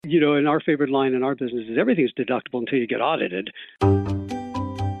And our favorite line in our business is everything's deductible until you get audited.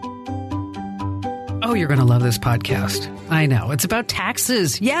 Oh, you're going to love this podcast. I know. It's about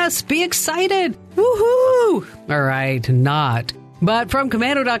taxes. Yes, be excited. Woohoo! All right, not. But from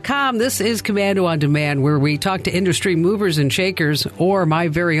Komando.com, this is Komando on Demand, where we talk to industry movers and shakers or my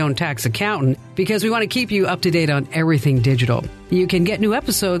very own tax accountant, because we want to keep you up to date on everything digital. You can get new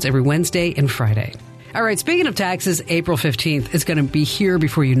episodes every Wednesday and Friday. All right, speaking of taxes, April 15th is going to be here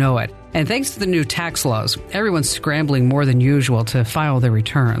before you know it. And thanks to the new tax laws, everyone's scrambling more than usual to file their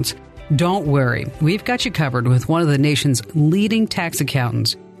returns. Don't worry, we've got you covered with one of the nation's leading tax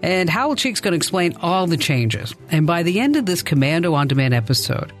accountants. And Howell Cheek's going to explain all the changes. And by the end of this Komando On Demand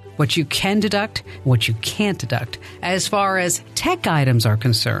episode, what you can deduct, what you can't deduct, as far as tech items are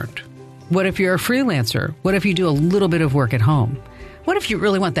concerned. What if you're a freelancer? What if you do a little bit of work at home? What if you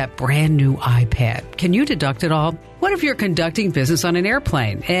really want that brand new iPad? Can you deduct it all? What if you're conducting business on an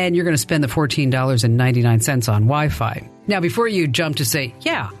airplane and you're going to spend the $14.99 on Wi-Fi? Now, before you jump to say,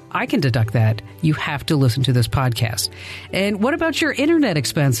 yeah, I can deduct that, you have to listen to this podcast. And what about your internet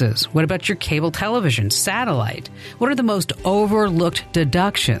expenses? What about your cable television, satellite? What are the most overlooked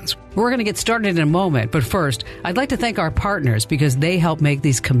deductions? We're going to get started in a moment, but first, I'd like to thank our partners because they help make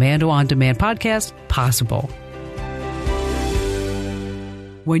these Komando On Demand podcasts possible.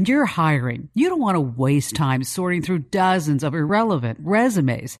 When you're hiring, you don't want to waste time sorting through dozens of irrelevant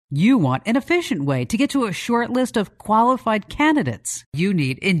resumes. You want an efficient way to get to a short list of qualified candidates. You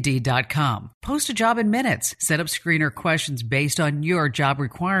need Indeed.com. Post a job in minutes. Set up screener questions based on your job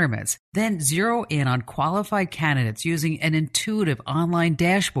requirements. Then zero in on qualified candidates using an intuitive online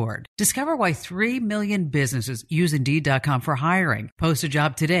dashboard. Discover why 3 million businesses use Indeed.com for hiring. Post a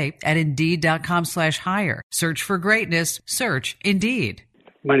job today at Indeed.com/hire. Search for greatness. Search Indeed.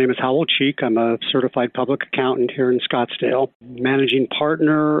 My name is Howell Cheek. I'm a certified public accountant here in Scottsdale, managing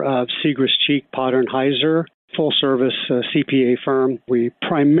partner of Segrist Cheek, Potter & Heiser, full-service CPA firm. We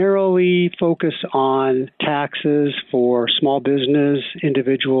primarily focus on taxes for small business,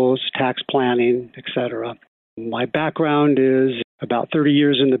 individuals, tax planning, etc. My background is about 30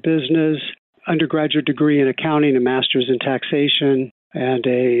 years in the business, undergraduate degree in accounting, a master's in taxation, and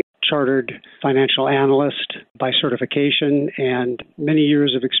a chartered financial analyst by certification, and many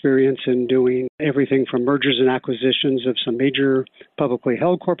years of experience in doing everything from mergers and acquisitions of some major publicly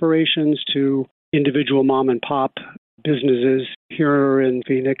held corporations to individual mom and pop businesses here in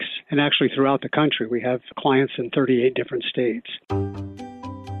Phoenix and actually throughout the country. We have clients in 38 different states. All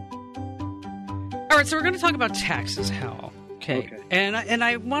right, so we're going to talk about taxes, Hal. Okay. And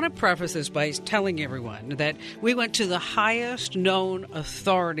I want to preface this by telling everyone that we went to the highest known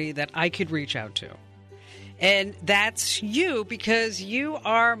authority that I could reach out to. And that's you, because you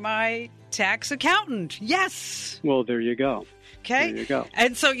are my tax accountant. Yes. Well, there you go. Okay. There you go.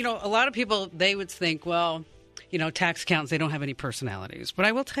 And so, a lot of people, they would think, well, tax accountants, they don't have any personalities. But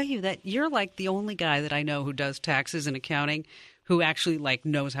I will tell you that you're like the only guy that I know who does taxes and accounting who actually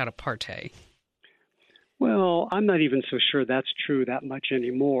knows how to partay. Well, I'm not even so sure that's true that much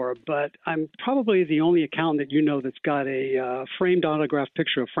anymore, but I'm probably the only accountant that that's got a framed autographed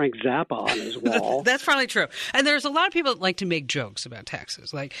picture of Frank Zappa on his wall. That's probably true. And there's a lot of people that like to make jokes about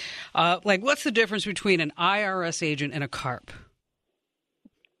taxes. Like what's the difference between an IRS agent and a carp?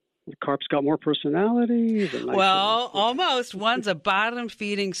 The carp's got more personality. Well, almost. One's a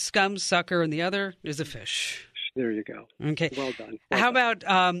bottom-feeding scum sucker and the other is a fish. There you go. Okay. Well done. How about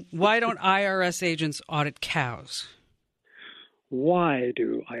why don't IRS agents audit cows? Why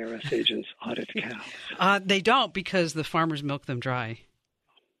do IRS agents audit cows? They don't, because the farmers milk them dry.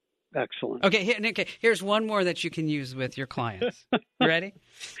 Excellent. Okay, here's one more that you can use with your clients. Ready?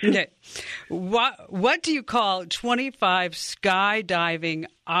 Okay. What do you call 25 skydiving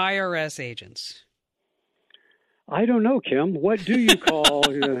IRS agents? I don't know, Kim. What do you call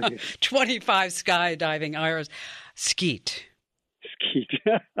 25 skydiving IRS? Skeet. Skeet.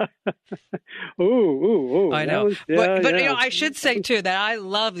 Ooh. I know. But I should say, too, that I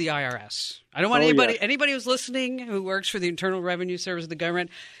love the IRS. I don't want anybody who's listening who works for the Internal Revenue Service of the government,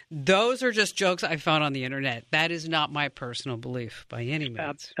 those are just jokes I found on the internet. That is not my personal belief by any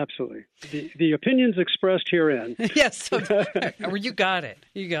means. Absolutely. The opinions expressed herein. Yes. You got it.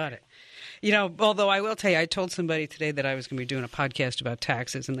 You got it. Although I will tell you, I told somebody today that I was going to be doing a podcast about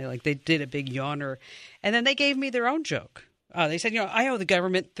taxes, and they did a big yawner, and then they gave me their own joke. They said, I owe the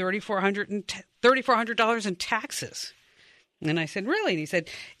government $3,400 in taxes. And I said, really? And he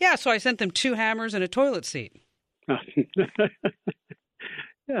said, yeah, so I sent them 2 hammers and a toilet seat. Yeah.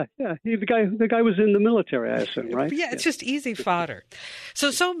 The guy was in the military, I assume, right? Yeah, it's just easy fodder.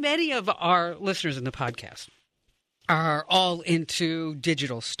 So many of our listeners in the podcast are all into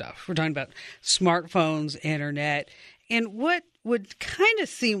digital stuff. We're talking about smartphones, internet, and what would kind of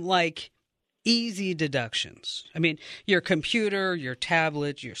seem like easy deductions. I mean, your computer, your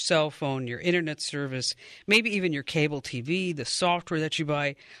tablet, your cell phone, your internet service, maybe even your cable TV, the software that you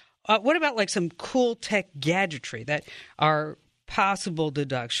buy. What about like some cool tech gadgetry that are possible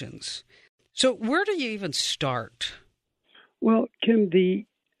deductions? So where do you even start? Well, Kim, the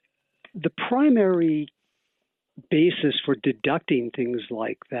primary basis for deducting things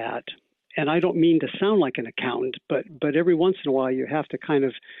like that, and I don't mean to sound like an accountant, but every once in a while you have to kind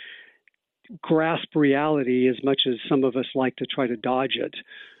of grasp reality as much as some of us like to try to dodge it.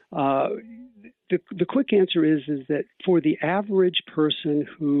 The quick answer is that for the average person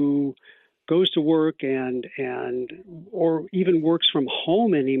who goes to work and or even works from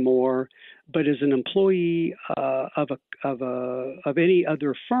home anymore, but is an employee of any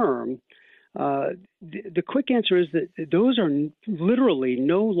other firm, the quick answer is that those are literally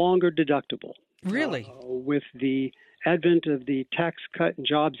no longer deductible. Really? With the advent of the Tax Cut and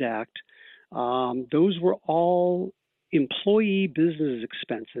Jobs Act, those were all employee business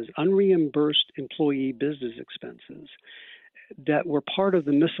expenses, unreimbursed employee business expenses that were part of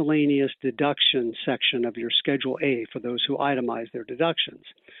the miscellaneous deduction section of your Schedule A for those who itemize their deductions.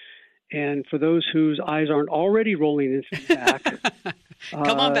 And for those whose eyes aren't already rolling into the back,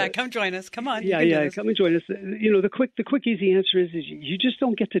 come on back, come join us. Come on. Yeah, come and join us. The quick, easy answer is you just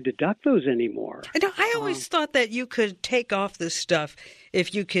don't get to deduct those anymore. I always thought that you could take off this stuff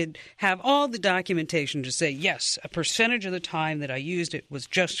if you could have all the documentation to say, yes, a percentage of the time that I used it was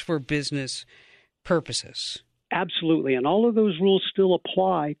just for business purposes. Absolutely. And all of those rules still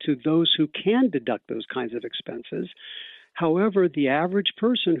apply to those who can deduct those kinds of expenses. However, the average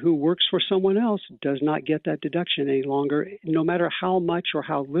person who works for someone else does not get that deduction any longer, no matter how much or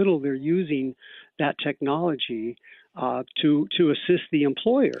how little they're using that technology to assist the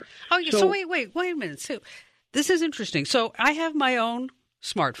employer. Oh, so wait a minute. So this is interesting. So I have my own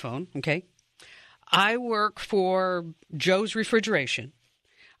smartphone, okay? I work for Joe's Refrigeration.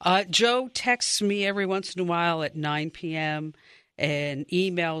 Joe texts me every once in a while at 9 p.m., and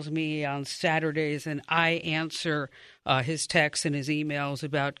emails me on Saturdays, and I answer his texts and his emails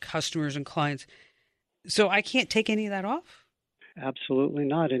about customers and clients. So I can't take any of that off? Absolutely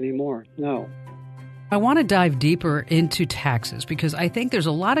not anymore, no. I want to dive deeper into taxes because I think there's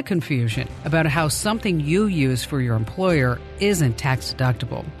a lot of confusion about how something you use for your employer isn't tax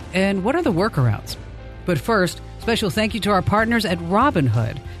deductible. And what are the workarounds? But first, special thank you to our partners at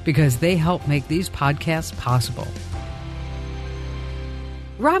Robinhood because they help make these podcasts possible.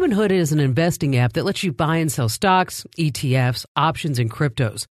 Robinhood is an investing app that lets you buy and sell stocks, ETFs, options, and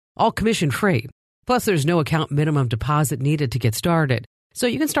cryptos, all commission-free. Plus, there's no account minimum deposit needed to get started, so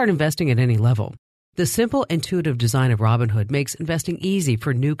you can start investing at any level. The simple, intuitive design of Robinhood makes investing easy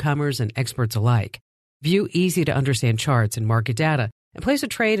for newcomers and experts alike. View easy-to-understand charts and market data, and place a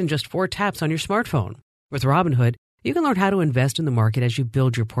trade in just 4 taps on your smartphone. With Robinhood, you can learn how to invest in the market as you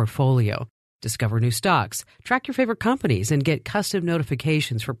build your portfolio. Discover new stocks, track your favorite companies, and get custom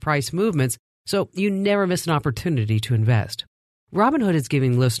notifications for price movements so you never miss an opportunity to invest. Robinhood is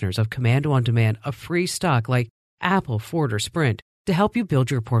giving listeners of Commando On Demand a free stock like Apple, Ford, or Sprint to help you build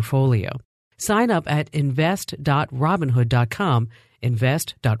your portfolio. Sign up at invest.robinhood.com,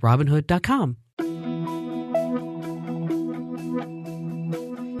 invest.robinhood.com.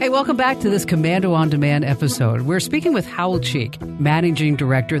 Hey, welcome back to this Commando On Demand episode. We're speaking with Howell Cheek, Managing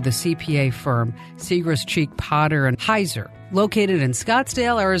Director of the CPA firm Segrist, Cheek, Potter & Heiser, located in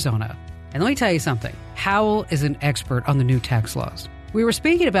Scottsdale, Arizona. And let me tell you something. Howell is an expert on the new tax laws. We were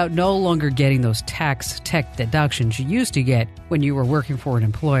speaking about no longer getting those tax tech deductions you used to get when you were working for an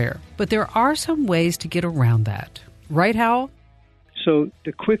employer. But there are some ways to get around that. Right, Howell? So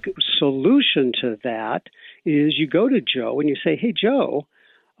the quick solution to that is you go to Joe and you say, hey, Joe,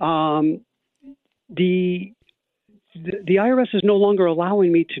 the IRS is no longer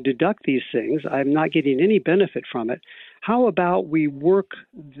allowing me to deduct these things. I'm not getting any benefit from it. How about we work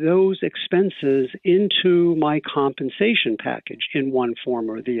those expenses into my compensation package in one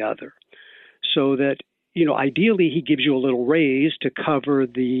form or the other, so that, ideally he gives you a little raise to cover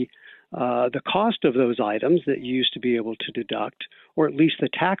the cost of those items that you used to be able to deduct, or at least the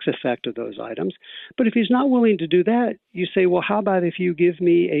tax effect of those items. But if he's not willing to do that, you say, well, how about if you give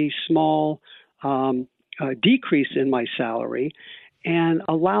me a small decrease in my salary and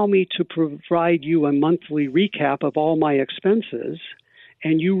allow me to provide you a monthly recap of all my expenses,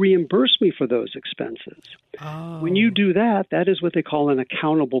 and you reimburse me for those expenses. Oh. When you do that, that is what they call an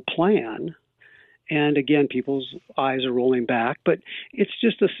accountable plan. And again, people's eyes are rolling back, but it's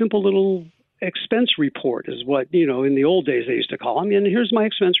just a simple little expense report is what, in the old days they used to call them. And here's my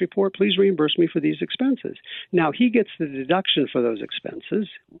expense report. Please reimburse me for these expenses. Now, he gets the deduction for those expenses,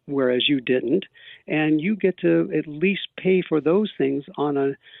 whereas you didn't. And you get to at least pay for those things on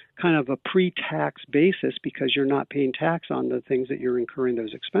a kind of a pre-tax basis because you're not paying tax on the things that you're incurring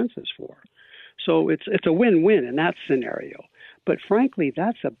those expenses for. So it's a win-win in that scenario. But frankly,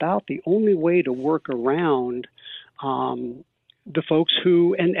 that's about the only way to work around the folks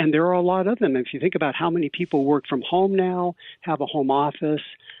who, and there are a lot of them. If you think about how many people work from home now, have a home office,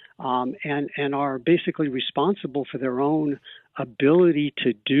 and are basically responsible for their own ability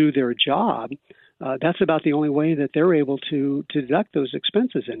to do their job, that's about the only way that they're able to deduct those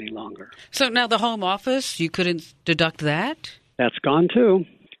expenses any longer. So now the home office, you couldn't deduct that? That's gone too.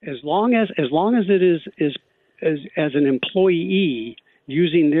 As long as it is as an employee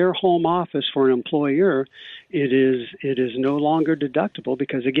using their home office for an employer, it is no longer deductible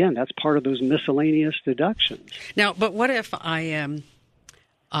because, again, that's part of those miscellaneous deductions. Now, but what if I am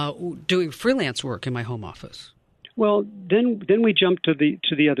doing freelance work in my home office? Well, then we jump to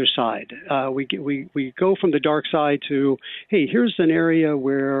the other side. We go from the dark side to, hey, here's an area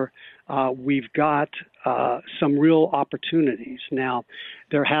where we've got some real opportunities. Now,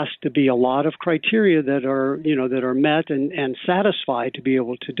 there has to be a lot of criteria that are met and satisfied to be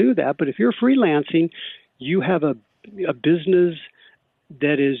able to do that. But if you're freelancing, you have a business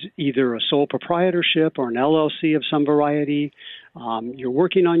that is either a sole proprietorship or an LLC of some variety. You're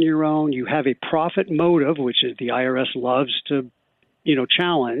working on your own. You have a profit motive, which is the IRS loves to,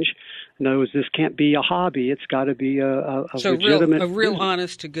 challenge. In other words, this can't be a hobby. It's got to be a legitimate, a real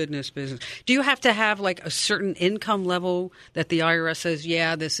honest to goodness business. Do you have to have like a certain income level that the IRS says,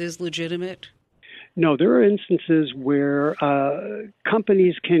 yeah, this is legitimate? No, there are instances where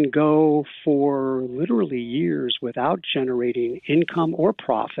companies can go for literally years without generating income or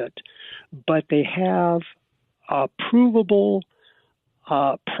profit, but they have a provable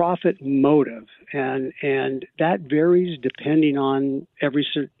profit motive, and that varies depending on every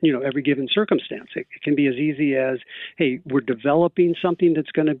given circumstance. It can be as easy as, hey, we're developing something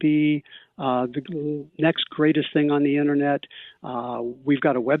that's going to be the next greatest thing on the internet. We've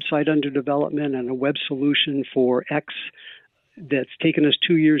got a website under development and a web solution for X that's taken us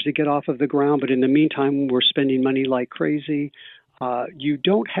 2 years to get off of the ground, but in the meantime, we're spending money like crazy. You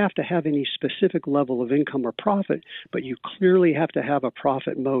don't have to have any specific level of income or profit, but you clearly have to have a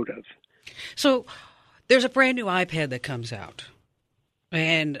profit motive. So there's a brand new iPad that comes out,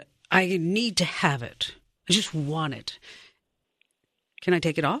 and I need to have it. I just want it. Can I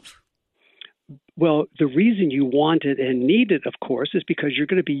take it off? Well, the reason you want it and need it, of course, is because you're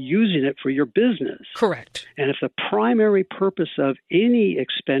going to be using it for your business. Correct. And if the primary purpose of any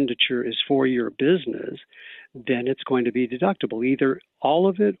expenditure is for your business, then it's going to be deductible, either all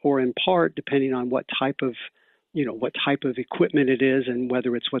of it or in part, depending on what type of equipment it is and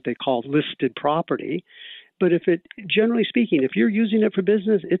whether it's what they call listed property. But generally speaking, if you're using it for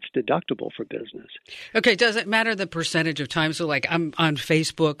business, it's deductible for business. Okay. Does it matter the percentage of time? So like I'm on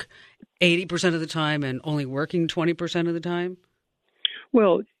Facebook 80% of the time and only working 20% of the time?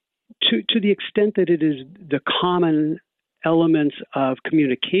 Well, to the extent that it is the common elements of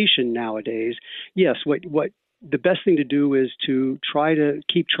communication nowadays, yes, what the best thing to do is to try to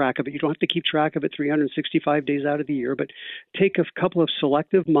keep track of it. You don't have to keep track of it 365 days out of the year, but take a couple of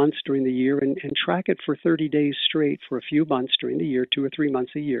selective months during the year and track it for 30 days straight for a few months during the year, 2 or 3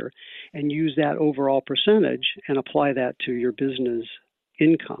 months a year, and use that overall percentage and apply that to your business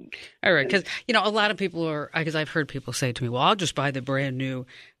income. All right, because a lot of people because I've heard people say to me, well, I'll just buy the brand new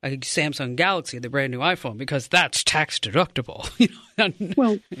Samsung Galaxy, the brand new iPhone, because that's tax deductible.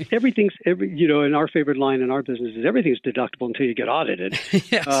 Well, and our favorite line in our business is everything's deductible until you get audited.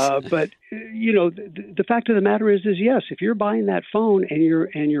 Yes. But the fact of the matter is yes, if you're buying that phone and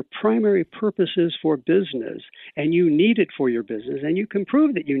your primary purpose is for business and you need it for your business and you can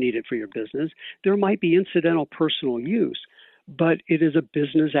prove that you need it for your business, there might be incidental personal use. But it is a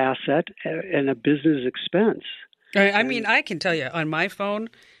business asset and a business expense. I mean, I can tell you on my phone,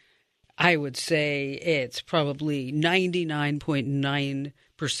 I would say it's probably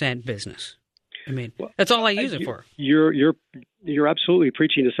 99.9% business. I mean, that's all I use it for. You're absolutely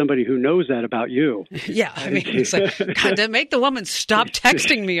preaching to somebody who knows that about you. Yeah, I mean, it's like, God, to make the woman stop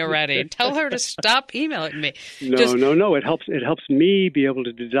texting me already. Tell her to stop emailing me. No. It helps me be able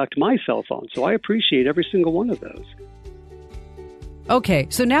to deduct my cell phone. So I appreciate every single one of those. Okay,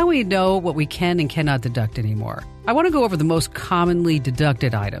 so now we know what we can and cannot deduct anymore. I want to go over the most commonly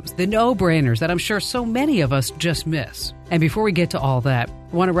deducted items, the no-brainers that I'm sure so many of us just miss. And before we get to all that,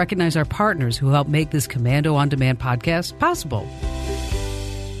 I want to recognize our partners who help make this Komando On Demand podcast possible.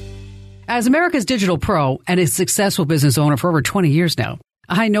 As America's digital pro and a successful business owner for over 20 years now,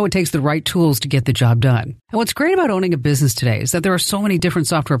 I know it takes the right tools to get the job done. And what's great about owning a business today is that there are so many different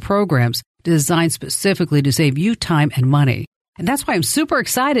software programs designed specifically to save you time and money. And that's why I'm super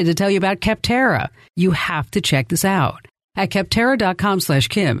excited to tell you about Capterra. You have to check this out. At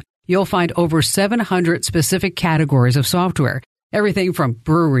Capterra.com/Kim, you'll find over 700 specific categories of software. Everything from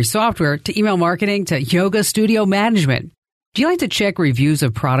brewery software to email marketing to yoga studio management. Do you like to check reviews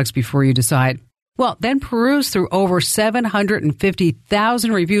of products before you decide? Well, then peruse through over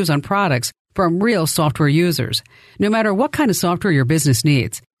 750,000 reviews on products from real software users. No matter what kind of software your business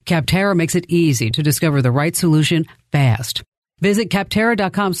needs, Capterra makes it easy to discover the right solution fast. Visit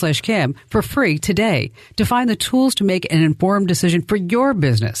Capterra.com/Kim for free today to find the tools to make an informed decision for your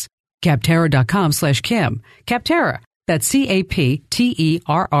business. Capterra.com/Kim. Capterra. That's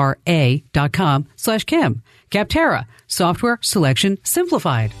CAPTERRA.com/Kim. Capterra. Software selection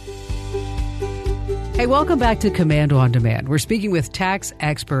simplified. Hey, welcome back to Commando on Demand. We're speaking with tax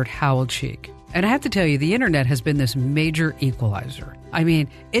expert Howell Cheek. And I have to tell you, the internet has been this major equalizer. I mean,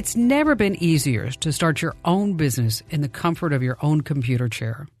 it's never been easier to start your own business in the comfort of your own computer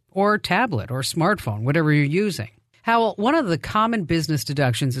chair or tablet or smartphone, whatever you're using. Howell, one of the common business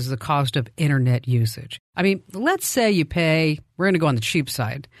deductions is the cost of internet usage. I mean, let's say you pay, we're going to go on the cheap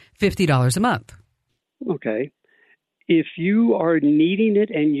side, $50 a month. Okay. If you are needing it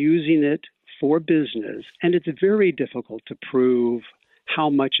and using it for business, and it's very difficult to prove how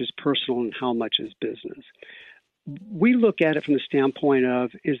much is personal and how much is business. We look at it from the standpoint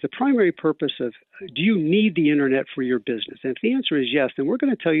of, is the primary purpose of, do you need the internet for your business? And if the answer is yes, then we're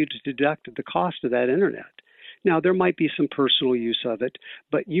going to tell you to deduct the cost of that internet. Now, there might be some personal use of it,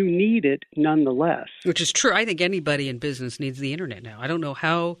 but you need it nonetheless. Which is true. I think anybody in business needs the internet now. I don't know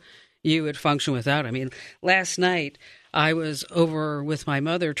how you would function without it. I mean, last night I was over with my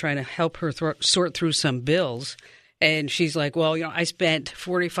mother trying to help her sort through some bills. And she's like, well, I spent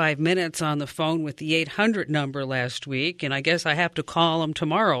 45 minutes on the phone with the 800 number last week, and I guess I have to call them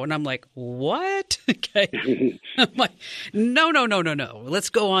tomorrow. And I'm like, what? Okay. I'm like, no.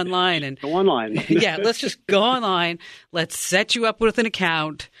 Let's go online. And go online. Yeah, let's just go online. Let's set you up with an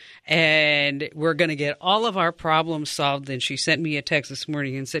account, and we're going to get all of our problems solved. And she sent me a text this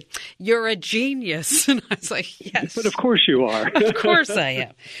morning and said, you're a genius. And I was like, yes. But of course you are. Of course I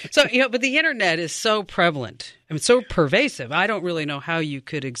am. So, but the internet is so prevalent. I mean, it's so pervasive. I don't really know how you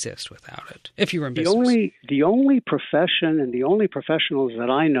could exist without it if you were in business. The only profession and the only professionals that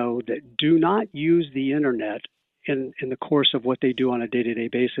I know that do not use the internet in the course of what they do on a day-to-day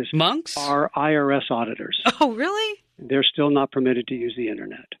basis monks are IRS auditors. Oh, really? They're still not permitted to use the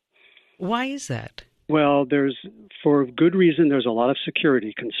internet. Why is that? Well, for good reason, there's a lot of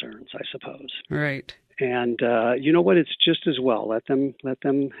security concerns, I suppose. Right. And you know what? It's just as well. Let them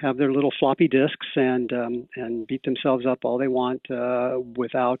have their little floppy disks and beat themselves up all they want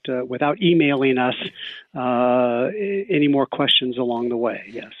without emailing us any more questions along the way.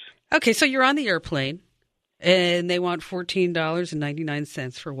 Yes. Okay, so you're on the airplane, and they want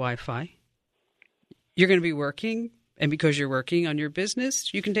 $14.99 for Wi-Fi. You're going to be working, and because you're working on your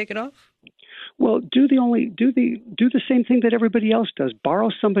business, you can take it off? Well, do the same thing that everybody else does.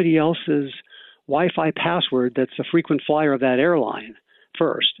 Borrow somebody else's Wi-Fi password that's a frequent flyer of that airline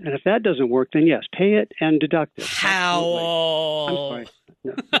first. And if that doesn't work, then yes, pay it and deduct it. How? I'm sorry.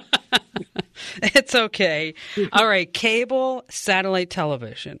 No. It's okay. All right. Cable, satellite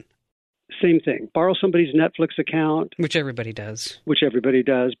television. Same thing. Borrow somebody's Netflix account. Which everybody does.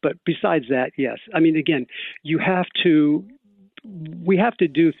 But besides that, yes. I mean, again, we have to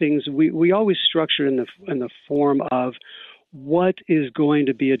do things. We always structure in the form of what is going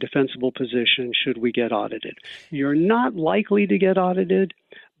to be a defensible position should we get audited. You're not likely to get audited,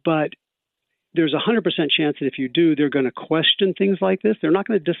 but there's a 100% chance that if you do, they're going to question things like this. They're not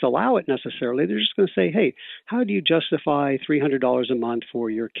going to disallow it necessarily. They're just going to say, hey, how do you justify $300 a month for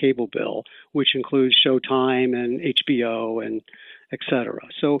your cable bill, which includes Showtime and HBO and et cetera.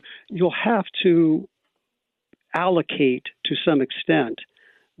 So you'll have to allocate to some extent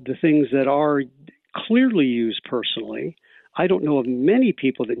the things that are clearly used personally. I don't know of many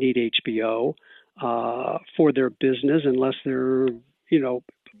people that need HBO for their business unless they're, the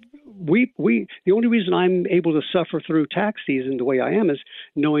only reason I'm able to suffer through tax season the way I am is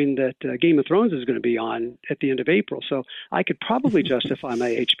knowing that Game of Thrones is going to be on at the end of April. So I could probably justify my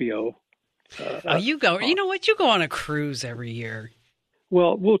HBO. You go. You know what? You go on a cruise every year.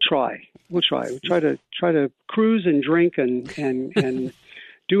 Well, we'll try. We'll try to cruise and drink and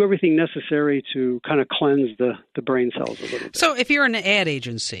do everything necessary to kind of cleanse the brain cells a little bit. So if you're an ad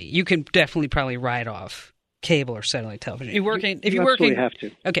agency, you can definitely probably write off cable or satellite television. You absolutely have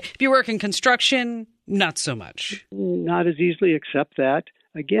to. Okay. If you work in construction, not so much. Not as easily, except that,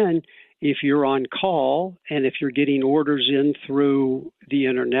 again, if you're on call and if you're getting orders in through the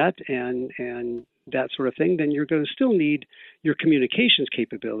internet and that sort of thing, then you're going to still need your communications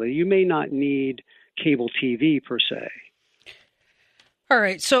capability. You may not need cable TV per se. All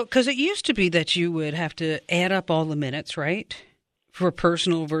right. So, because it used to be that you would have to add up all the minutes, right? For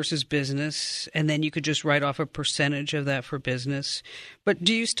personal versus business, and then you could just write off a percentage of that for business. But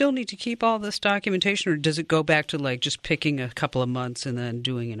do you still need to keep all this documentation, or does it go back to like just picking a couple of months and then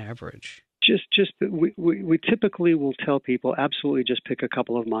doing an average? We typically will tell people absolutely just pick a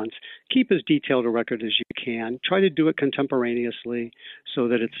couple of months. Keep as detailed a record as you can. Try to do it contemporaneously so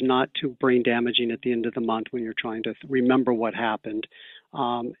that it's not too brain damaging at the end of the month when you're trying to remember what happened,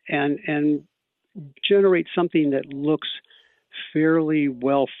 and generate something that looks fairly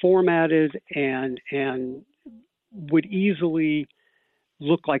well formatted and would easily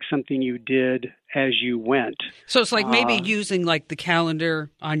look like something you did as you went. So it's like maybe using like the calendar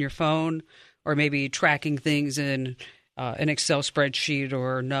on your phone, or maybe tracking things in an Excel spreadsheet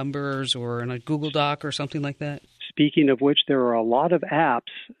or numbers or in a Google Doc or something like that. Speaking of which, there are a lot of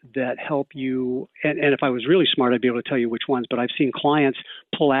apps that help you, and if I was really smart, I'd be able to tell you which ones, but I've seen clients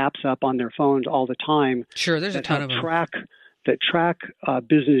pull apps up on their phones all the time. Sure, there's a ton of them. That track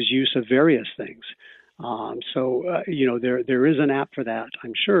business use of various things. There is an app for that,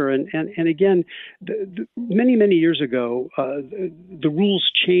 I'm sure. And again, many years ago, the rules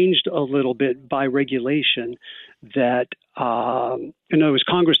changed a little bit by regulation that, in other words,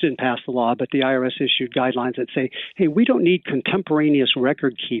 Congress didn't pass the law, but the IRS issued guidelines that say, hey, we don't need contemporaneous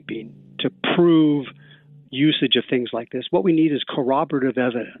record keeping to prove usage of things like this. What we need is corroborative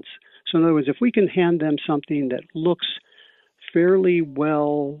evidence. So in other words, if we can hand them something that looks fairly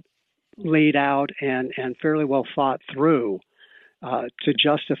well laid out and fairly well thought through to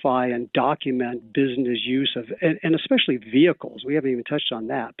justify and document business use of, and especially vehicles. We haven't even touched on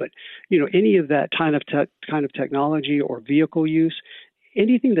that, but any of that kind of technology or vehicle use,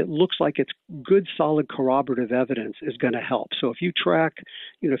 anything that looks like it's good, solid corroborative evidence is going to help. So if you track,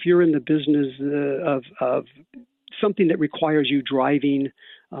 if you're in the business of something that requires you driving,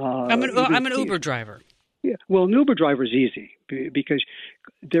 I'm an Uber driver. Yeah, well, an Uber driver is easy because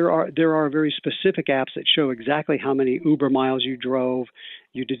there are very specific apps that show exactly how many Uber miles you drove.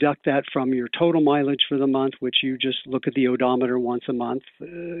 You deduct that from your total mileage for the month, which you just look at the odometer once a month,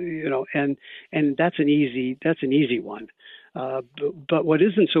 and that's an easy one. But what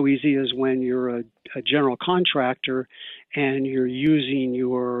isn't so easy is when you're a general contractor and you're using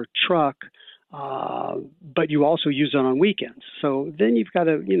your truck. But you also use it on weekends. So then you've got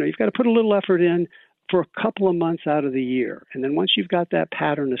to put a little effort in for a couple of months out of the year. And then once you've got that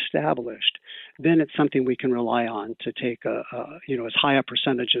pattern established, then it's something we can rely on to take as high a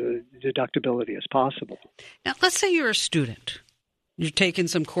percentage of deductibility as possible. Now, let's say you're a student. You're taking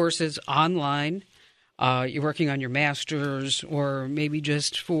some courses online. You're working on your master's or maybe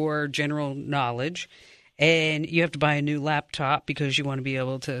just for general knowledge. And you have to buy a new laptop because you want to be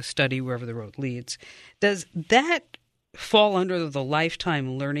able to study wherever the road leads. Does that fall under the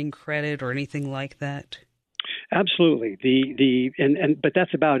lifetime learning credit or anything like that? Absolutely. But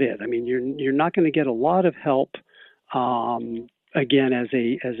that's about it. I mean, you're not going to get a lot of help again as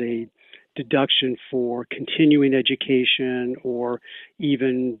a deduction for continuing education or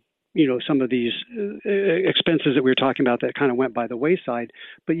even some of these expenses that we were talking about that kind of went by the wayside,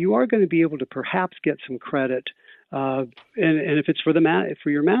 but you are going to be able to perhaps get some credit. And if it's for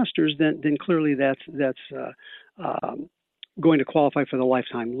your master's, then clearly that's going to qualify for the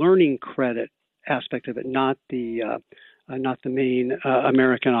lifetime learning credit aspect of it, not the main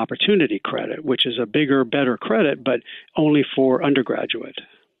American Opportunity Credit, which is a bigger, better credit, but only for undergraduate.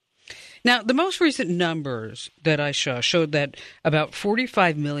 Now, the most recent numbers that I saw showed that about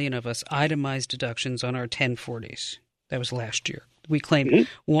 45 million of us itemized deductions on our 1040s. That was last year. We claimed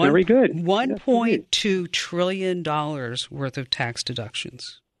Very good. $1.2 trillion worth of tax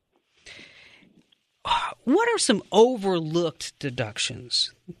deductions. What are some overlooked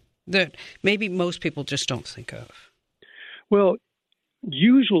deductions that maybe most people just don't think of? Well,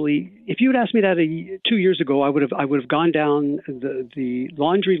 usually, if you had asked me that 2 years ago, I would have gone down the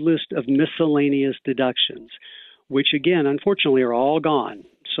laundry list of miscellaneous deductions, which again, unfortunately, are all gone.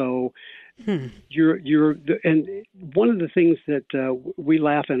 So and one of the things that we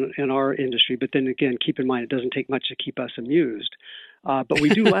laugh in our industry, but then again, keep in mind, it doesn't take much to keep us amused. But we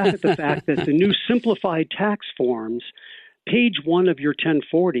do laugh at the fact that the new simplified tax forms, page 1 of your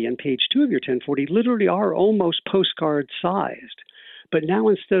 1040 and page 2 of your 1040, literally are almost postcard sized. But now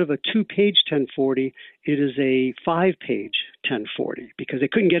instead of a 2-page 1040, it is a 5-page 1040 because they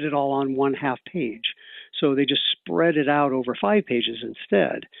couldn't get it all on one half page. So they just spread it out over 5 pages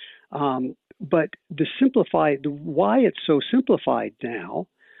instead. But why it's so simplified now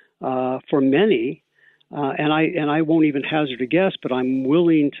for many, and I won't even hazard a guess, but I'm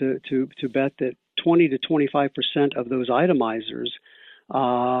willing to bet that 20 to 25% of those itemizers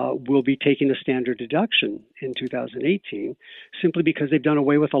will be taking a standard deduction in 2018 simply because they've done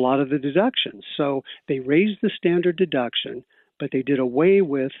away with a lot of the deductions. So they raised the standard deduction, but they did away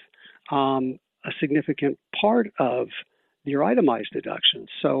with a significant part of your itemized deductions.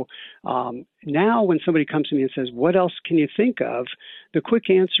 So now when somebody comes to me and says, what else can you think of? The quick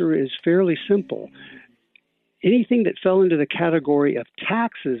answer is fairly simple. Anything that fell into the category of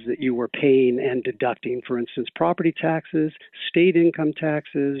taxes that you were paying and deducting, for instance, property taxes, state income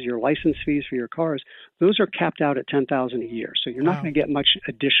taxes, your license fees for your cars, those are capped out at $10,000 a year. So you're not going to get much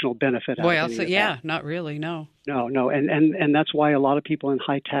additional benefit out of it. Yeah, not really, no. No. And that's why a lot of people in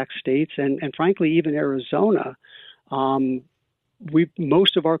high tax states and frankly, even Arizona,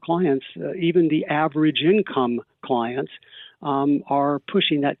 most of our clients, even the average income clients, are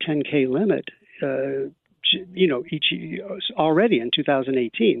pushing that 10K limit each year already in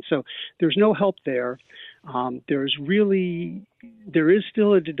 2018. So there's no help there. There is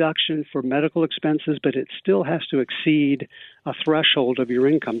still a deduction for medical expenses, but it still has to exceed a threshold of your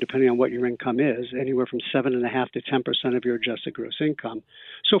income, depending on what your income is, anywhere from 7.5% to 10% of your adjusted gross income.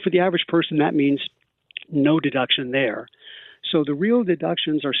 So for the average person, that means no deduction there. So the real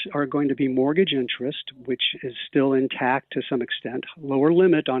deductions are going to be mortgage interest, which is still intact to some extent, lower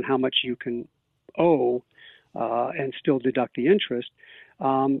limit on how much you can owe and still deduct the interest,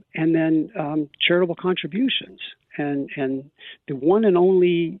 and then charitable contributions. And the one and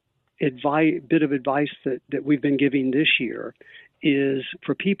only bit of advice that we've been giving this year is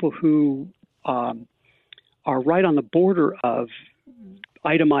for people who are right on the border of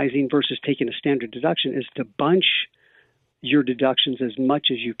itemizing versus taking a standard deduction is to bunch your deductions as much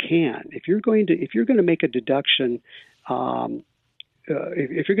as you can. If you're going to make a deduction,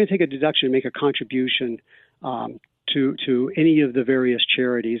 if you're going to take a deduction and make a contribution to any of the various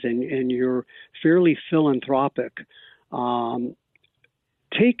charities, and you're fairly philanthropic,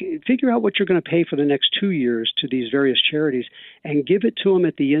 figure out what you're going to pay for the next 2 years to these various charities, and give it to them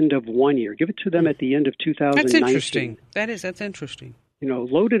at the end of 1 year. Give it to them at the end of 2019. That's interesting. That's interesting.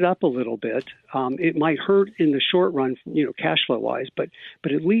 Load it up a little bit. It might hurt in the short run, cash flow wise, but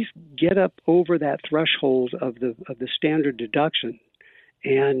at least get up over that threshold of the standard deduction,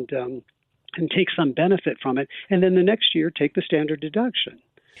 and take some benefit from it. And then the next year, take the standard deduction.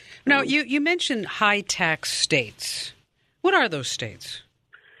 Now, you mentioned high tax states. What are those states?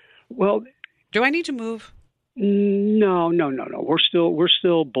 Well, do I need to move? No. We're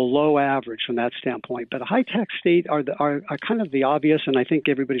still below average from that standpoint. But a high tax state are kind of the obvious, and I think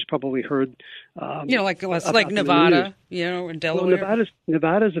everybody's probably heard. Like Nevada, and Delaware. Well,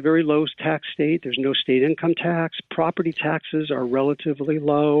 Nevada's a very low tax state. There's no state income tax. Property taxes are relatively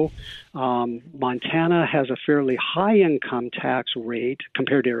low. Montana has a fairly high income tax rate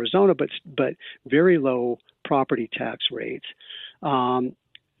compared to Arizona, but very low property tax rates.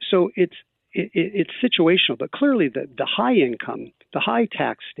 So it's situational, but clearly the high income, the high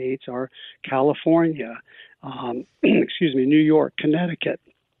tax states are California, New York, Connecticut,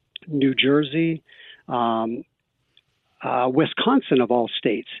 New Jersey, Wisconsin of all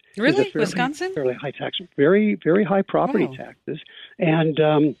states. Really? Wisconsin? Fairly high tax, very, very high property taxes,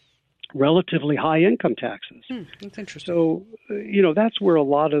 and relatively high income taxes. That's interesting. So, that's where a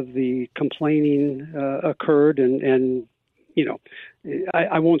lot of the complaining occurred, and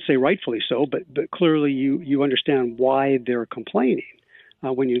I won't say rightfully so, but clearly you understand why they're complaining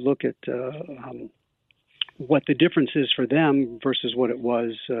when you look at what the difference is for them versus what it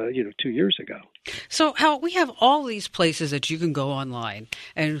was 2 years ago. So, Hal, we have all these places that you can go online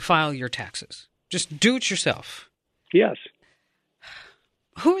and file your taxes. Just do it yourself. Yes.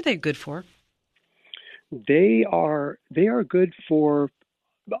 Who are they good for? They are good for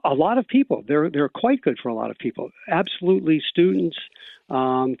a lot of people. They're quite good for a lot of people. Absolutely, students.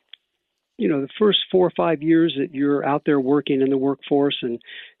 The first 4 or 5 years that you're out there working in the workforce and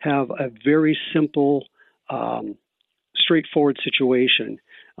have a very simple, straightforward situation.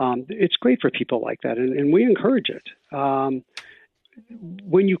 It's great for people like that, and we encourage it.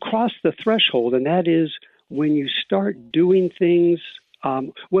 When you cross the threshold, and that is when you start doing things.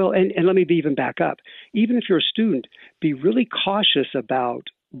 And let me even back up. Even if you're a student, be really cautious about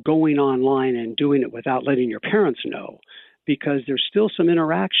going online and doing it without letting your parents know, because there's still some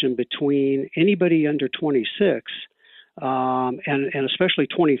interaction between anybody under 26 and especially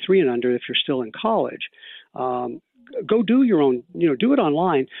 23 and under if you're still in college. Go do your own, do it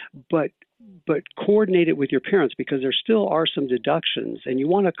online, but coordinate it with your parents, because there still are some deductions, and you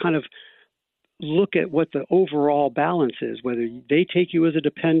want to kind of look at what the overall balance is, whether they take you as a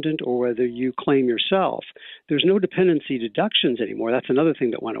dependent or whether you claim yourself. There's no dependency deductions anymore. That's another thing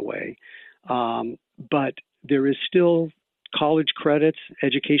that went away. But there is still college credits,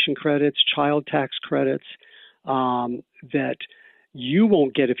 education credits, child tax credits that you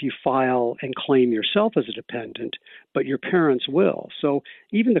won't get if you file and claim yourself as a dependent, but your parents will. So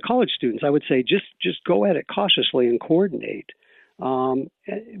even the college students, I would say, just go at it cautiously and coordinate.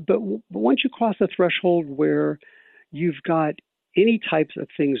 But once you cross the threshold where you've got any types of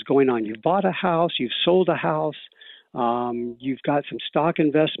things going on, you've bought a house, you've sold a house, you've got some stock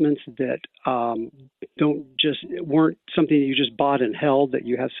investments that weren't something that you just bought and held, that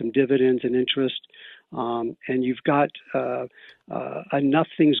you have some dividends and interest, and you've got enough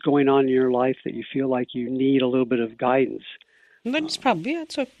things going on in your life that you feel like you need a little bit of guidance. And then it's probably,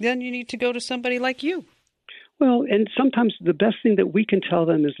 so then you need to go to somebody like you. Well, and sometimes the best thing that we can tell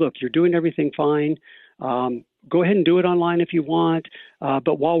them is, look, you're doing everything fine. Go ahead and do it online if you want.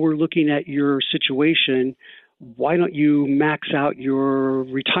 But while we're looking at your situation, why don't you max out your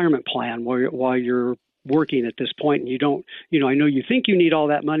retirement plan while you're working at this point? And you don't, I know you think you need all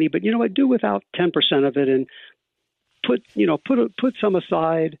that money, but you know what? Do without 10% of it, and put some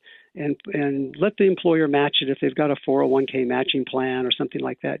aside, and let the employer match it if they've got a 401k matching plan or something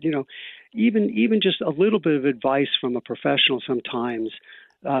like that. Even just a little bit of advice from a professional sometimes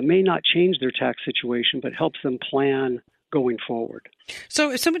may not change their tax situation, but helps them plan going forward.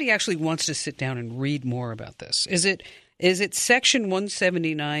 So if somebody actually wants to sit down and read more about this, is it Section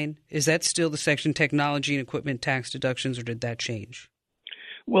 179? Is that still the section, technology and equipment tax deductions, or did that change?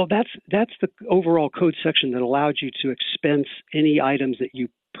 Well, that's the overall code section that allowed you to expense any items that you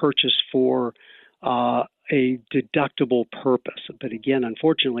purchase for a deductible purpose. But again,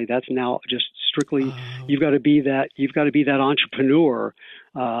 unfortunately, that's now just strictly you've got to be that entrepreneur,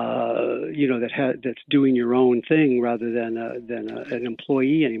 that's doing your own thing rather than an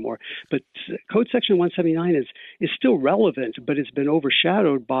employee anymore. But Code Section 179 is still relevant, but it's been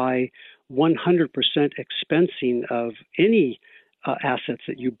overshadowed by 100% expensing of any assets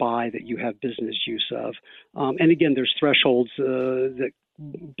that you buy that you have business use of. And again, there's thresholds that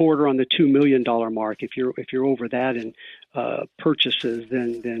border on the $2 million mark. If you're over that in purchases,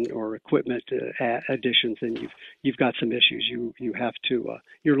 then or equipment additions, then you've got some issues. You have to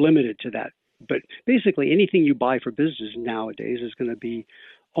you're limited to that. But basically, anything you buy for business nowadays is going to be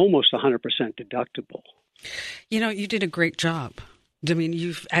almost 100% deductible. You did a great job. I mean,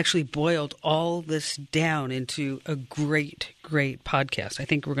 you've actually boiled all this down into a great, great podcast. I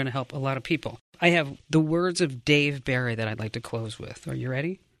think we're going to help a lot of people. I have the words of Dave Barry that I'd like to close with. Are you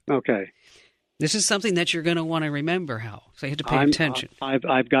ready? Okay. This is something that you're going to want to remember, Hal. So you have to pay attention.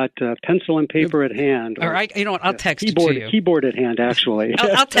 I've got pencil and paper at hand. All right. You know what? I'll text it to you. Keyboard at hand, actually.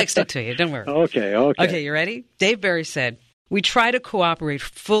 I'll text it to you. Don't worry. Okay. Okay, you ready? Dave Barry said, "We try to cooperate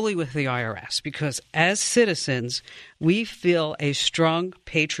fully with the IRS because as citizens, we feel a strong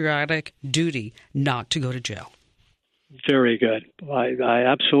patriotic duty not to go to jail." Very good. I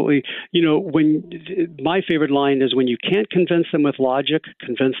absolutely, when my favorite line is, when you can't convince them with logic,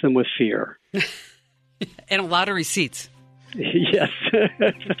 convince them with fear. And a lot of receipts. Yes.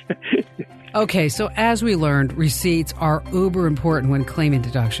 Okay, so as we learned, receipts are uber important when claiming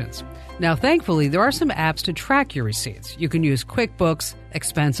deductions. Now, thankfully, there are some apps to track your receipts. You can use QuickBooks,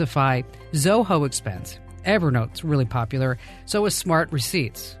 Expensify, Zoho Expense. Evernote's really popular, so is Smart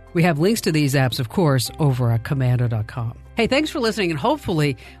Receipts. We have links to these apps, of course, over at Komando.com. Hey, thanks for listening, and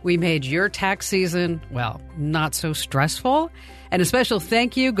hopefully we made your tax season, not so stressful. And a special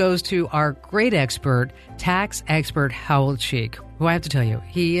thank you goes to our great tax expert, Howell Cheek, who I have to tell you,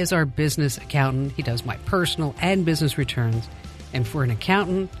 he is our business accountant. He does my personal and business returns. And for an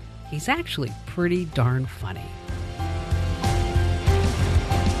accountant, he's actually pretty darn funny.